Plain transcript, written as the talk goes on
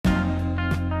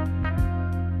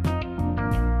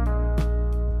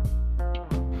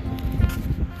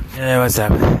Yeah, what's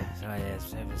up? So yeah, it's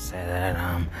safe to say that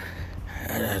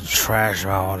trash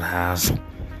my old house. I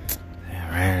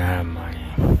ran out of money,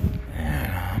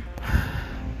 and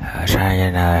I was trying to get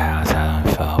another house. How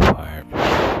it fell apart.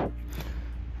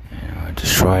 It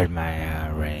destroyed my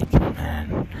rake,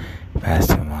 and the past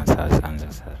 2 months I was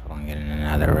unsuccessful in getting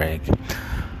another rake.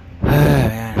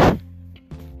 Man,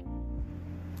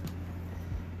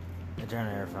 I turned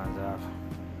the earphones off.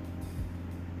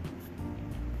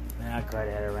 I tried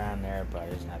to head around there, but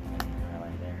there's nothing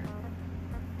really there.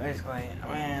 Basically,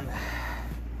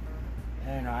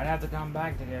 I'd have to come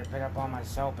back to pick up all my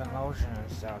soap and lotion and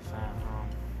stuff,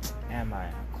 and my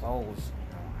clothes,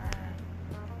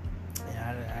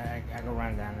 and I go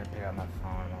run down there and pick up my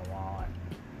phone and my wallet.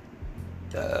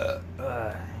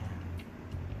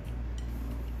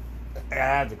 I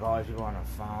have to call people on the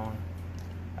phone.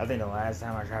 I think the last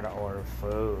time I tried to order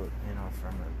food,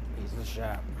 from the pizza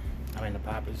shop, the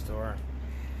Poppy store,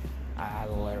 I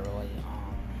literally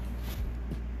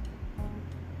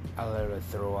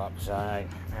threw up. So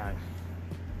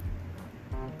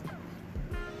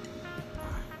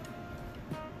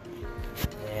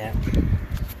yeah.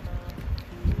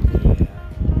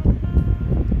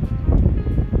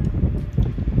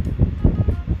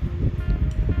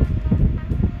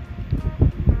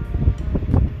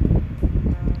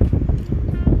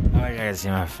 I gotta see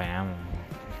my family.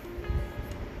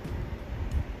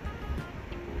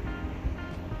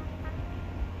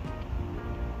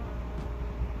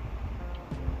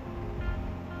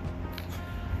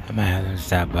 I might have to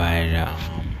stop by to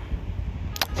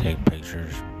take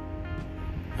pictures.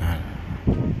 I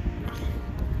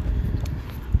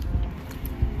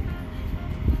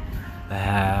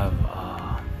have,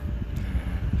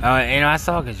 I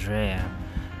saw Katrina.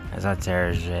 I saw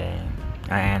Tara J.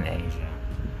 And Asia.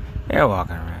 They're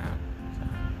walking around.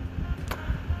 So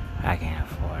I can't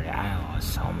afford it. I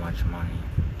lost so much money.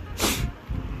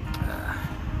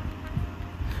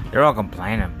 They're all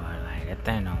complaining, but that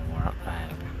thing don't work.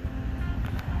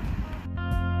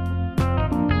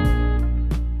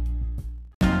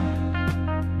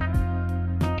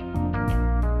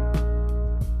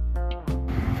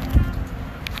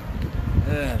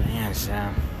 So,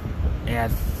 I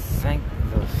think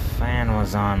the fan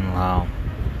was on low.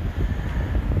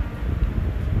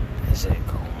 Is it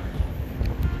cool?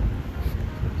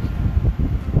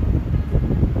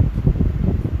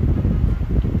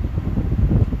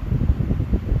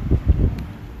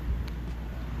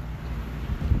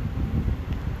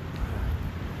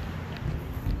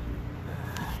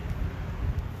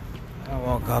 I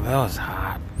woke up, it was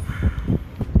hot.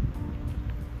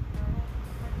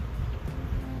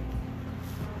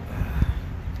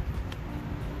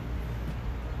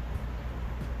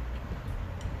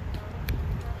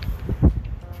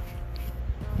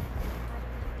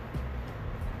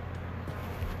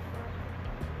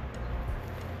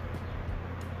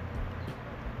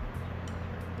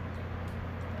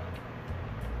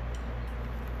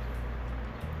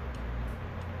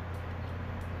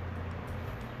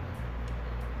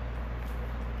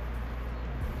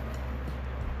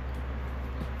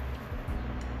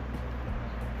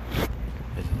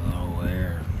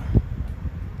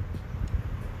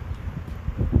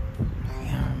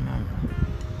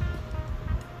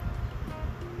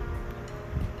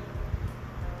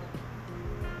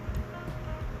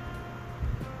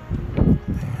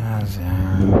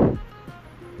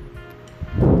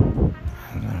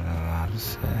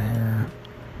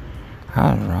 I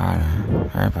was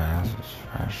riding. Everybody else was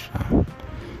fresh, so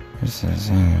just the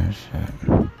senior shit.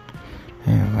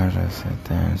 Anybody just sit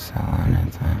there and sell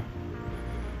anything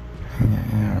and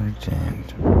get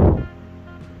redeemed.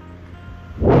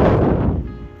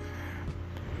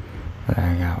 What I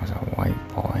got was a white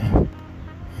boy,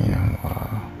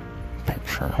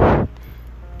 picture.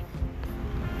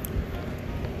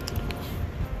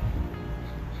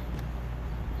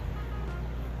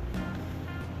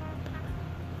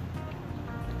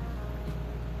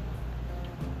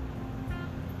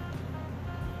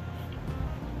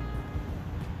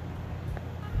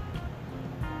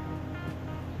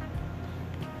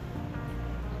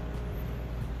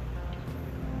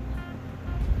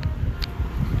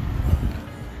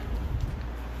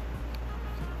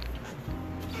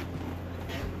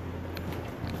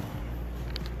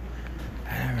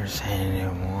 Saying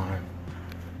anyone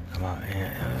about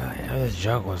it. This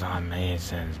joke was on me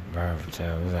since birth too.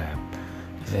 It was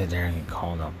he said there and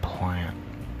called a plant,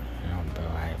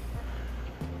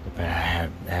 but I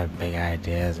have big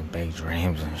ideas and big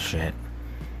dreams and shit.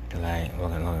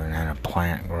 Looking at a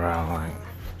plant grow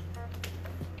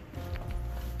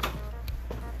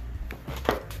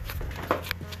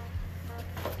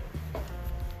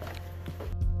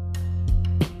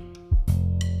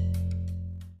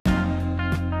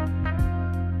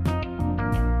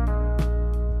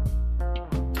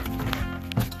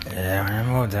Yeah, when I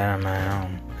moved out of my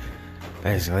home,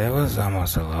 basically it was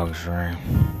almost a luxury.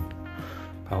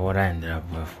 But what I ended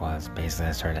up with was basically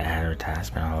I started advertising,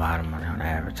 spent a lot of money on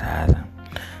advertising.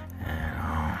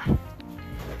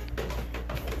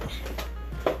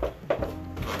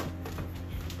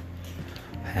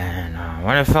 And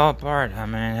when it fell apart, I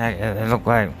mean, it looked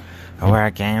like where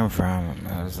I came from.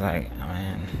 It was like,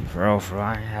 I mean, for real,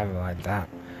 I didn't have it like that.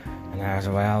 And that was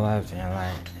the way I lived,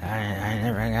 like, I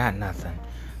never got nothing.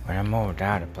 When I moved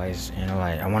out of the place,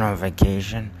 like, I went on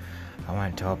vacation. I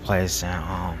went to a place in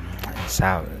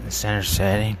Center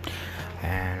City,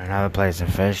 and another place in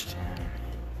Fishtown.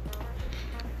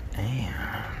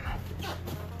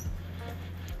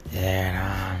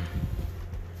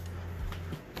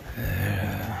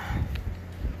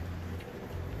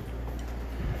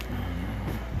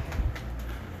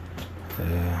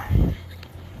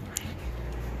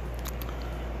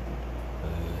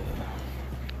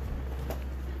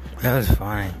 That was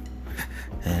funny.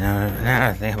 Now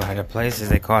I think about the places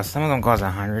some of them cost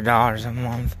 $100 a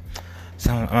month.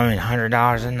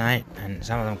 $100 a night, and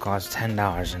some of them cost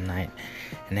 $10 a night.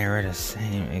 And they were the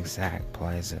same exact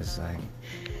places,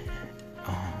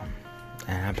 and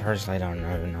I personally don't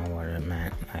even know what it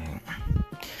meant.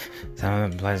 Some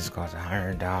of the places cost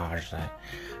 $100.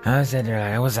 I was sitting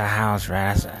there, it was a house,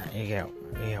 right? You get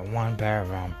one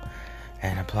bedroom,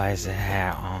 and a place that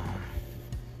had,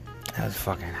 it was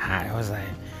fucking hot. It was like,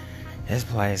 this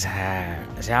place had,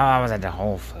 I was at the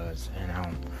Whole Foods, it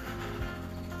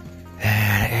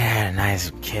had a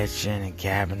nice kitchen and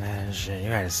cabinet and shit. You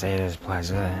had to say this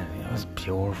place, it was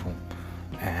beautiful.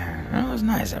 And it was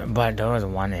nice, but there was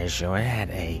one issue. It had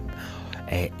the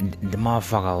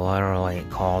motherfucker literally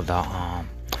called the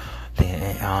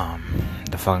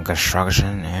fucking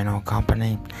construction,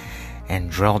 company, and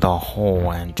drilled a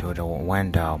hole into the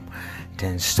window to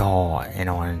install, an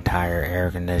entire air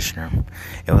conditioner.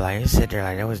 It was like, you sit there,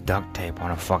 like, there was duct tape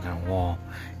on a fucking wall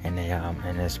in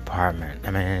this apartment. I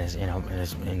mean,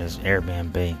 in this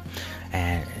Airbnb.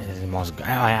 And it's the most.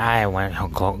 I went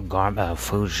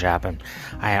food shopping.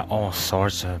 I had all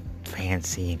sorts of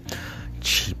fancy,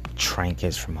 cheap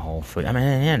trinkets from Whole Foods. I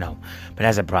mean, but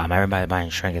that's a problem. Everybody buying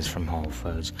trinkets from Whole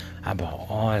Foods. I bought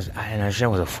all this. Shit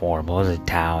was affordable. It was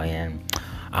Italian,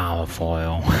 olive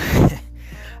oil.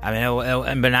 I mean,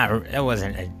 it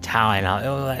wasn't Italian.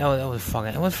 It was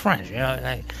fucking. It was French.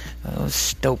 It was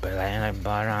stupid.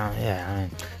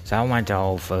 So I went to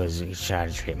Whole Foods to try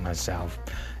to treat myself.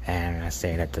 And I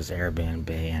stayed at this Airbnb,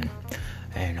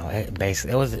 and it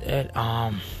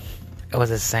was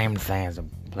the same thing as the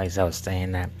place I was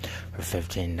staying at for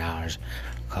 $15.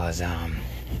 Cause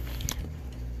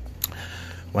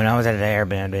when I was at the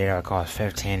Airbnb, it cost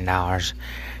 $15.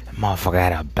 The motherfucker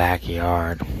had a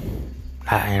backyard.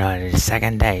 The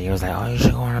second day he was like, "Oh, you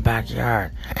should go in the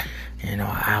backyard."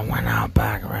 I went out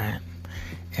back, right?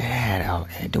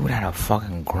 Dude had a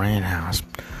fucking greenhouse.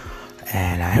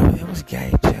 And it was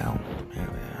gay too.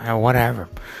 Whatever.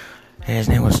 His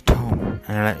name was Tom.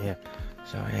 I had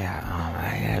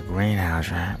a greenhouse,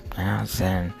 right? And I was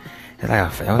sitting. It was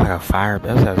like a fire.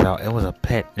 It was a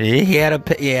pit. He had a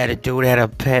pit. Yeah, the dude had a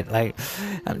pit. Like,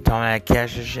 I'm talking about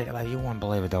cash and shit. Like, you wouldn't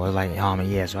believe it though. It was like, so I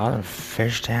was in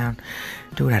Fishtown.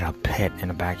 Dude had a pit in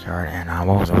the backyard. And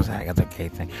what was that? That's a gay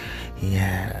thing. He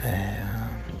had.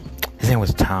 His name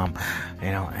was Tom.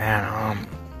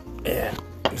 Yeah.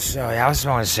 So I was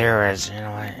smoking cigarettes, it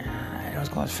was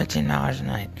cost $15 a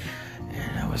night,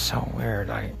 and it was so weird,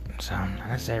 so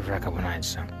I stayed for a couple nights,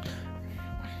 so.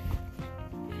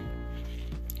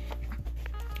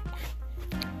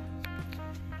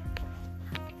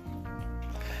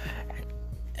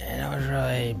 And it was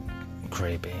really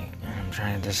creepy, and I'm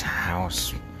trying to this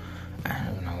house, I don't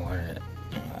even know what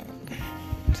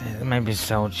it may be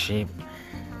so cheap,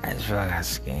 I just feel like I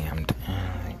scammed,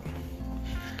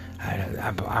 I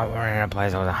went in a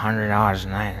place that was $100 a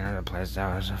night, and another place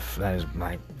that was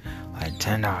like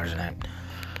 $10 a night.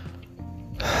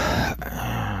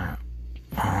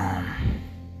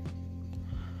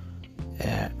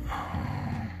 It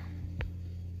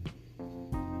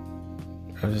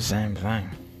was the same thing.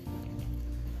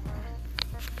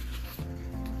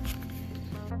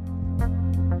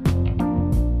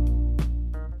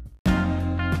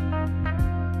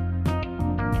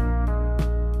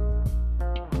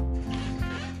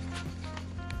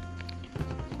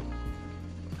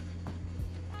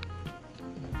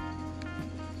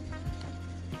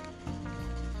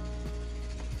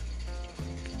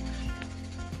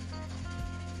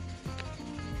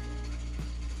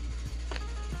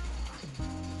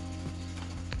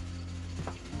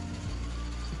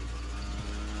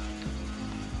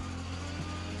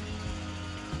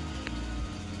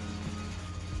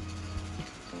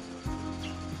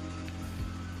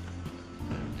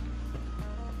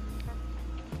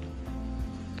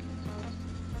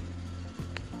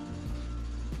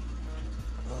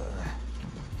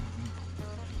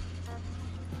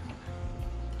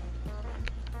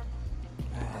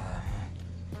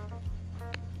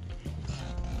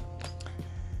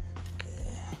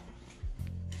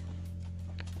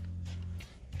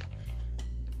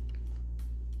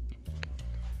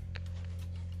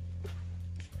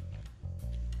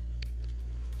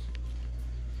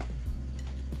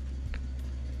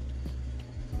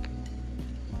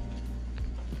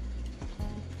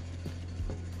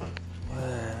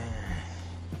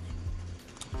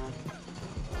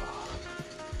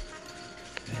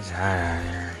 It's hot out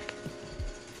here.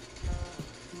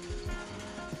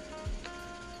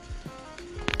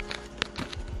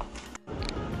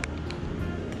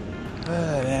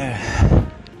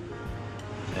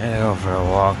 There to go for a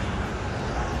walk.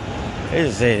 They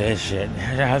just say this shit.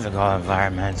 I have to call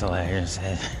environmental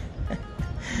agencies.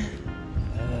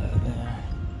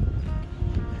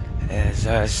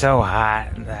 It's so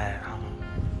hot that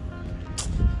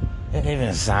even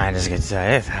a scientist could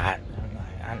say it's hot. I'm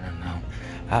like, I don't know.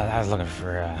 I was looking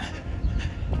for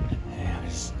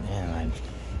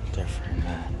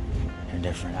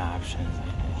different options.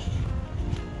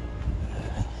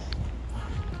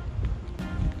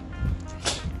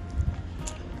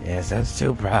 Yes, that's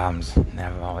two problems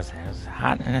that I've always had. It's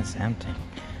hot and it's empty.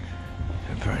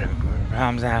 The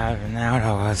problems I have now,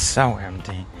 though, it's so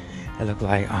empty. It looked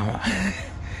like,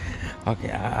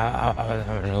 okay, I was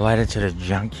related to the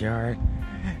junkyard,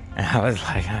 and I was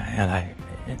like,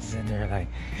 it's in there, like,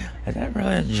 is that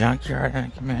really a junkyard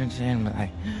in the community? And I'm like,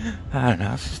 I don't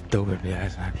know, it's stupid, yeah,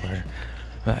 it's not clear.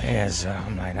 But yeah, so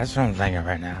I'm like, that's what I'm thinking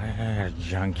right now. I got a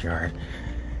junkyard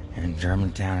in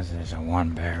Germantown. There's a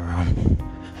 1-bedroom,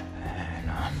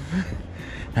 and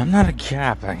I'm not a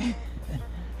cop.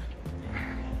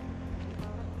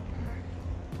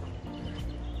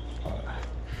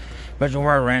 But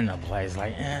we're renting a place,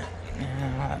 like,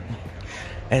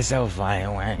 it's so funny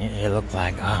when it looked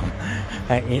like,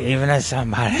 even as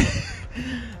somebody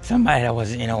that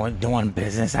was, doing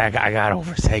business, I got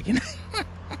overtaken.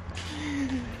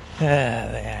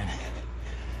 Man.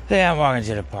 Yeah, I'm walking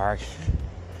to the park.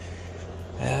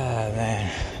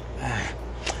 Man.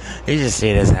 You just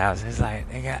see this house. It's like,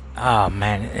 look at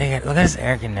this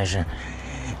air conditioner.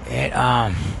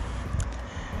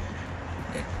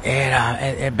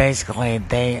 It basically,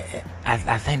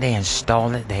 I think they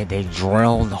installed it. They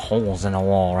drilled holes in the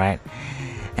wall, right?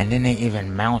 And then they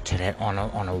even mounted it on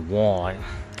a wall.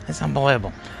 It's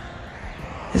unbelievable.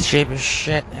 It's cheap as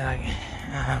shit. Like,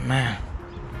 oh man.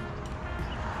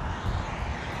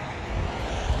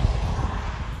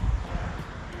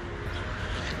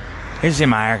 You see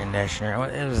my air conditioner.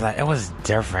 It was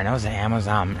different. It was an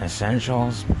Amazon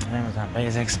Essentials, Amazon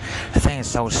Basics. The thing is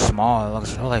so small. It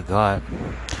looks really good.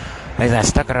 I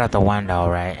stuck it out the window,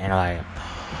 right? And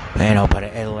but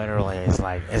it literally is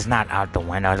like, it's not out the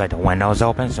window. It's like the window's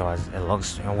open, so it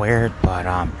looks weird. But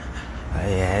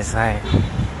yeah, it's like,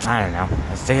 I don't know.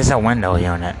 It's a window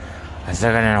unit. I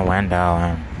stuck it in a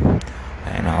window,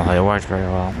 and it works pretty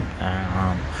well.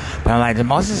 But I'm like,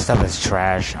 most of the stuff is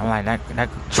trash. I'm like, that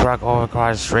truck over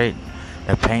across the street,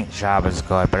 the paint job is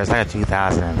good, but it's like a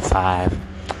 2005.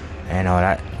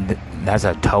 That's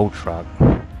a tow truck.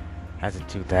 That's a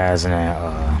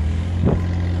 2005.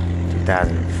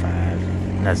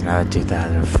 That's another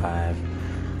 2005.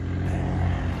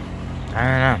 I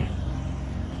don't know.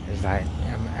 It's like,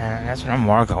 that's what I'm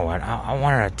working with. I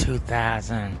wanted a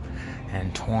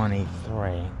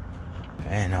 2023.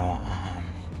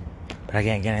 But I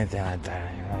can't get anything like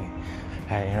that.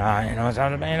 It's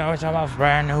all about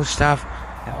brand new stuff.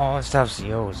 All the stuff's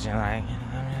used.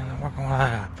 I'm working with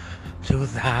a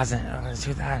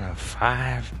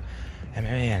 2005, and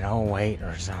maybe an 08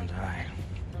 or something like.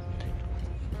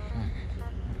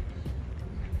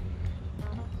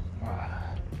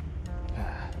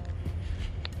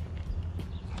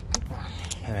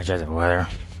 Let me check the weather.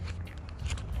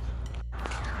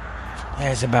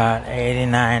 It's about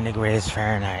 89 degrees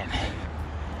Fahrenheit.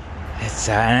 It's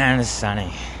and it's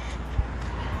sunny.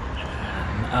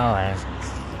 It's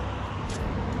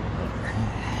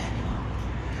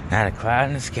not a cloud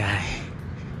in the sky.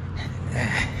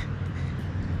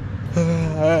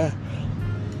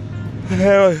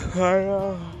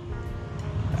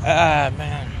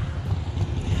 Man.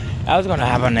 I was gonna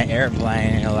hop on the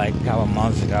airplane, like a couple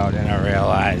months ago, then I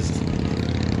realized.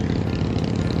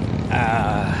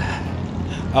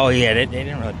 They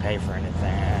didn't really pay for anything.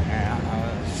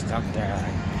 I was stuck there,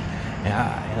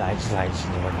 just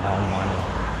with no money.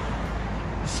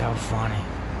 It's so funny.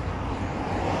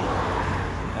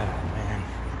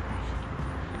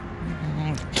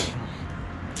 Man.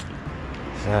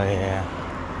 So yeah,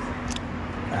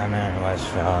 I'm in West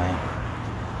Philly.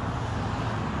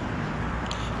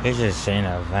 It's just seeing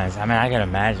the events. I can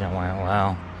imagine it went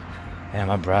well. And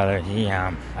my brother,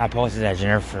 I posted that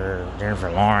Jennifer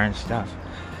Lawrence stuff.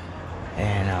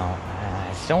 And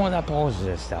as soon as I posted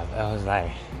this stuff, it was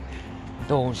like,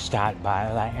 dude stopped by,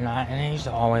 and he used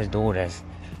to always do this.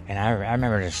 And I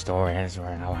remember the story, and that's where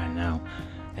I know.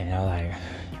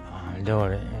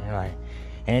 Dude,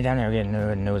 anytime they were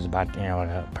getting news about,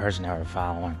 the person they were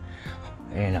following,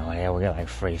 they would get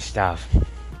free stuff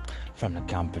from the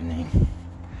company.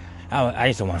 I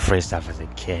used to want free stuff as a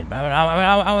kid, but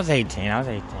I was 18.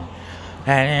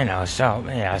 And so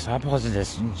I posted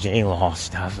this J-Law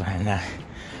stuff, and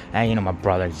my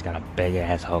brother just got a big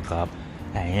ass hookup,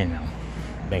 and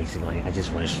basically I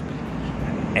just wish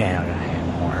I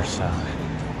had more. So.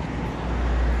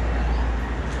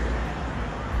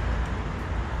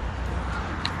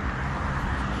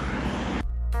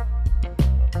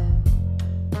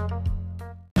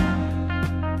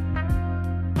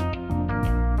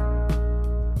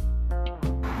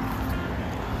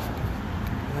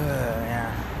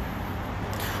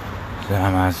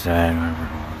 I'm outside.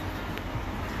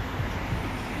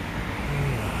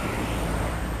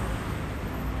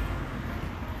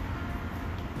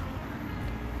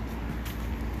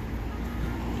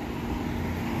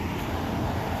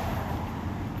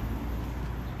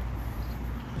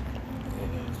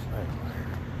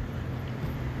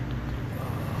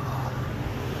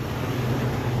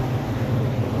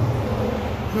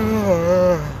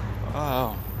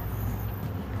 Oh.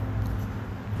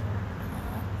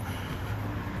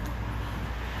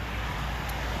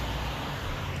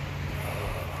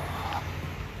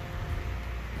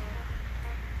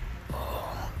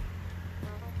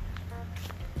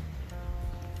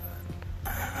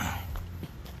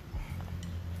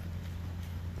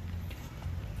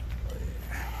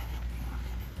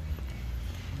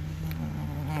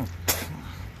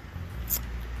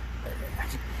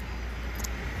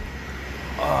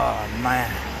 Oh, man.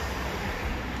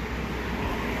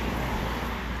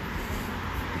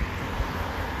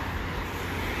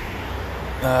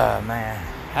 Oh, man.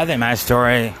 I think my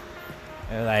story,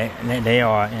 like, they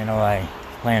are, like,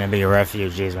 planning to be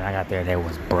refugees. When I got there, they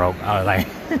was broke. I was like,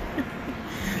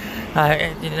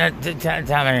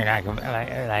 tell me,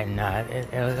 like, no, it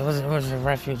was a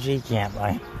refugee camp,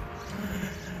 like.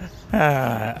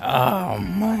 Oh,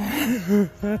 man.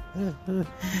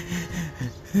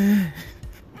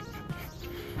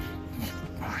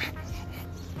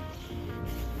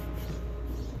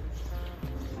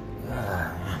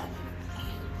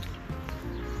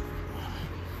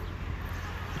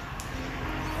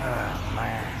 Oh,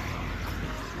 man.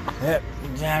 Yep,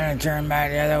 time to turn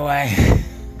back the other way.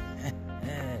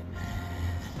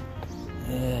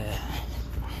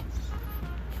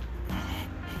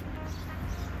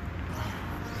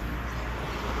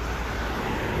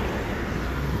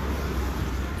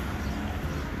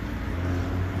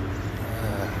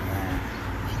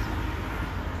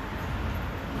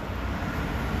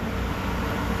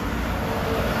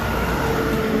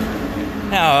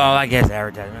 No, I guess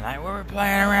advertisement. Like, we're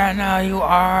playing around now. You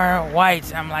are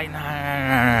white. I'm like,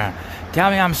 no.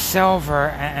 Tell me I'm silver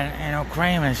and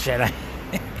cream and shit.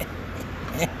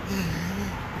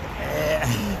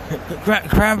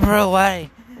 Creme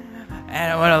brulee.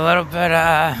 And with a little bit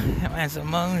and some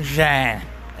moonshine.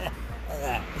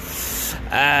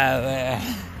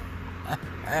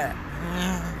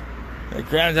 The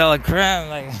creme de la creme.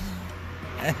 Like,